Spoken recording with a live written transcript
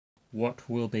what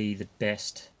will be the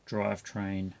best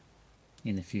drivetrain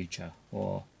in the future,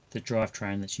 or the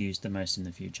drivetrain that's used the most in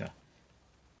the future.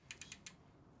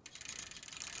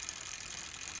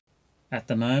 At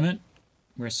the moment,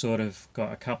 we've sort of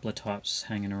got a couple of types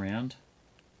hanging around.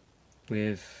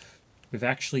 We've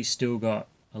actually still got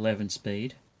 11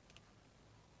 speed.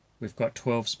 We've got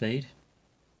 12 speed,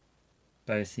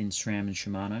 both in SRAM and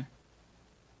Shimano.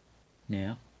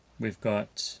 Now we've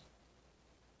got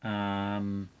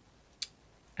AXS,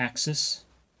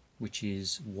 which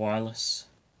is wireless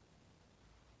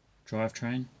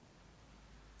drivetrain,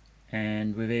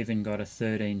 and we've even got a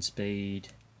 13 speed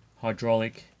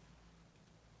hydraulic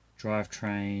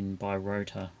drivetrain by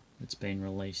Rotor that's been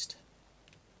released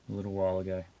a little while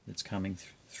ago, that's coming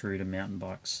through to mountain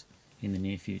bikes in the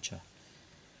near future.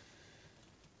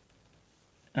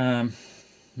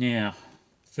 Now,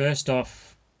 first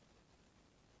off,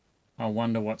 I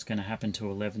wonder what's going to happen to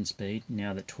 11 speed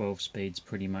now that 12 speed's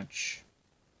pretty much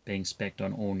being spec'd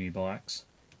on all new bikes.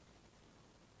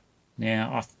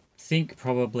 Now, I think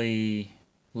probably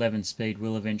 11 speed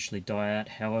will eventually die out.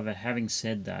 However, having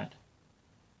said that,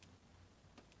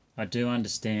 I do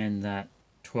understand that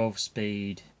 12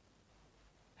 speed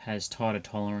has tighter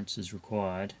tolerances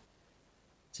required.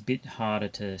 It's a bit harder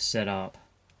to set up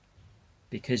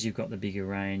because you've got the bigger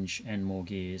range and more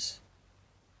gears.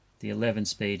 The 11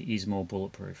 speed is more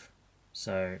bulletproof,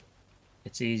 so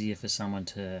it's easier for someone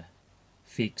to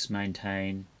fix,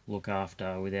 maintain, look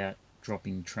after without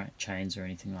dropping chains or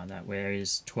anything like that,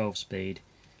 whereas 12 speed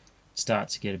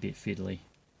starts to get a bit fiddly.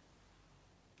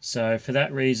 So for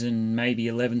that reason, maybe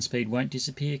 11 speed won't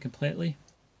disappear completely,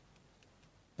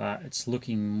 but it's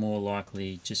looking more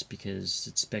likely, just because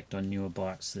it's spec'd on newer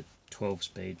bikes, that 12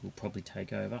 speed will probably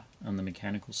take over on the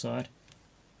mechanical side.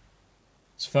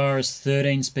 As far as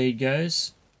 13 speed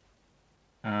goes,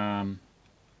 I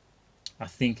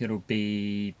think it'll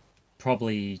be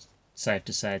probably safe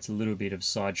to say it's a little bit of a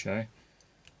sideshow.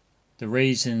 The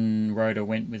reason Rotor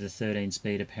went with a 13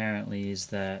 speed apparently is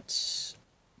that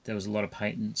there was a lot of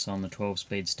patents on the 12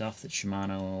 speed stuff that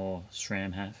Shimano or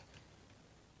SRAM have.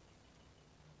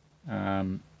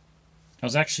 I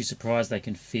was actually surprised they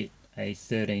can fit a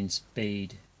 13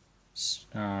 speed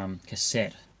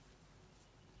cassette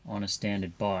on a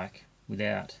standard bike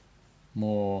without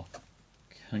more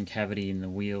concavity in the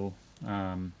wheel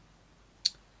at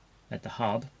the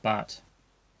hub, but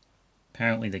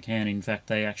apparently they can. In fact,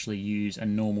 they actually use a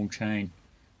normal chain,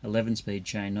 11 speed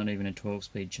chain, not even a 12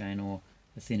 speed chain or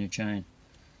a thinner chain.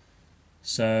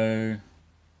 So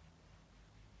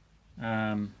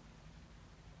I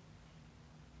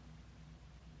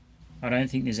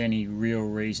don't think there's any real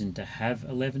reason to have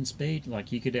 11 speed.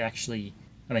 Like, you could actually,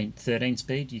 13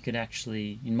 speed, you could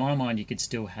actually, in my mind, you could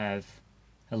still have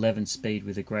 11 speed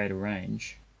with a greater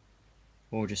range,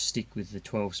 or just stick with the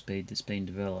 12 speed that's been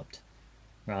developed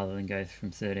rather than go from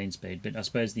 13 speed. But I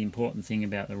suppose the important thing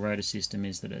about the Rotor system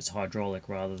is that it's hydraulic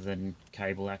rather than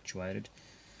cable actuated.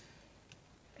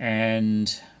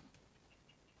 And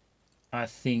I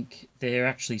think they're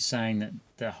actually saying that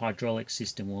the hydraulic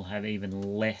system will have even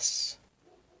less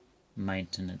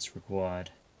maintenance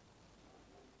required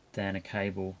than a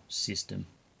cable system,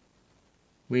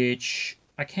 which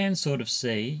I can sort of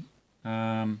see.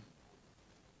 I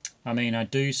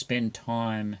do spend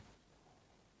time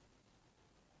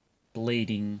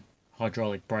bleeding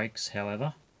hydraulic brakes,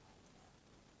 however,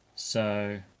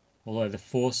 so although the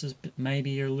forces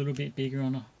maybe are a little bit bigger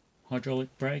on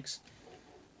hydraulic brakes,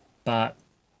 but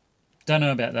don't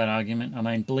know about that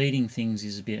argument. Bleeding things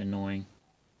is a bit annoying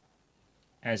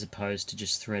as opposed to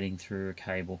just threading through a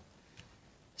cable.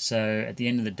 So at the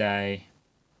end of the day,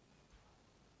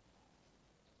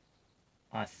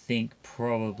 I think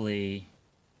probably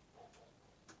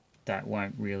that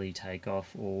won't really take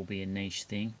off or will be a niche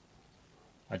thing.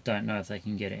 I don't know if they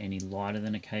can get it any lighter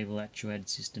than a cable actuated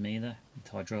system either, with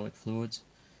hydraulic fluids.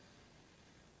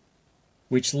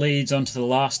 Which leads on to the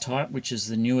last type, which is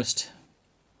the newest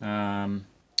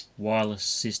wireless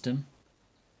system.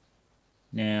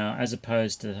 Now, as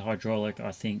opposed to the hydraulic,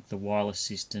 I think the wireless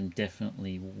system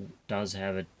definitely does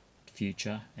have a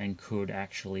future and could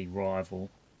actually rival,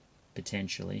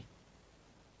 potentially,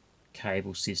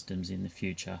 cable systems in the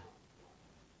future,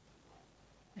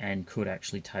 and could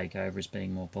actually take over as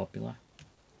being more popular.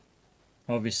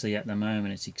 Obviously, at the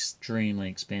moment, it's extremely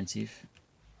expensive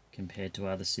compared to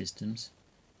other systems.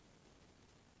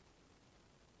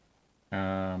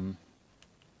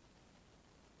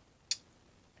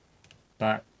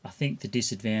 But I think the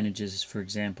disadvantages, for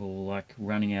example, like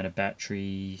running out of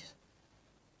battery,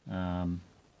 and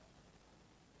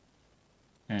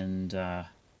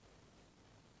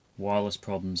wireless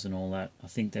problems and all that. I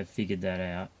think they've figured that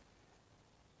out.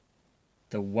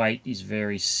 The weight is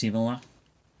very similar.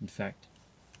 In fact,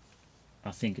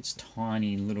 I think it's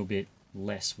tiny little bit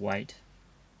less weight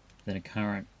than a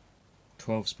current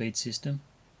 12-speed system.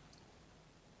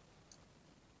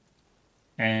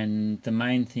 And the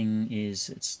main thing is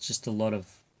it's just a lot of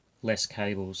less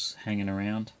cables hanging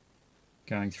around,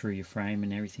 going through your frame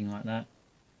and everything like that.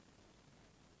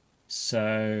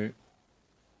 So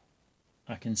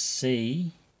I can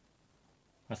see,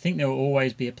 I think there will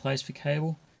always be a place for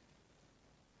cable,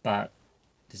 but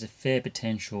there's a fair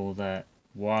potential that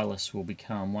wireless will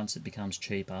become, once it becomes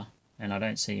cheaper, and I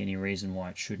don't see any reason why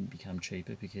it shouldn't become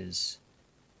cheaper, because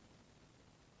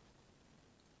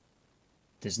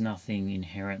there's nothing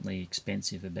inherently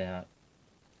expensive about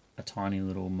a tiny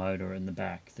little motor in the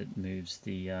back that moves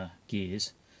the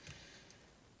gears.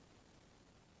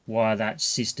 Why that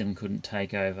system couldn't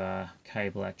take over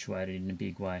cable actuated in a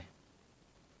big way.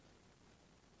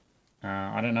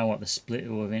 I don't know what the split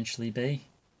will eventually be.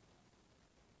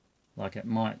 Like it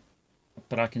might,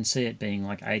 but I can see it being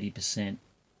like 80%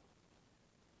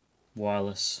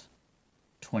 wireless,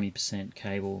 20%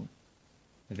 cable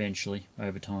eventually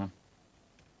over time.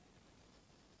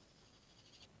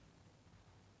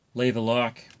 Leave a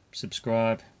like,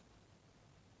 subscribe,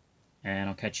 and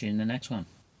I'll catch you in the next one.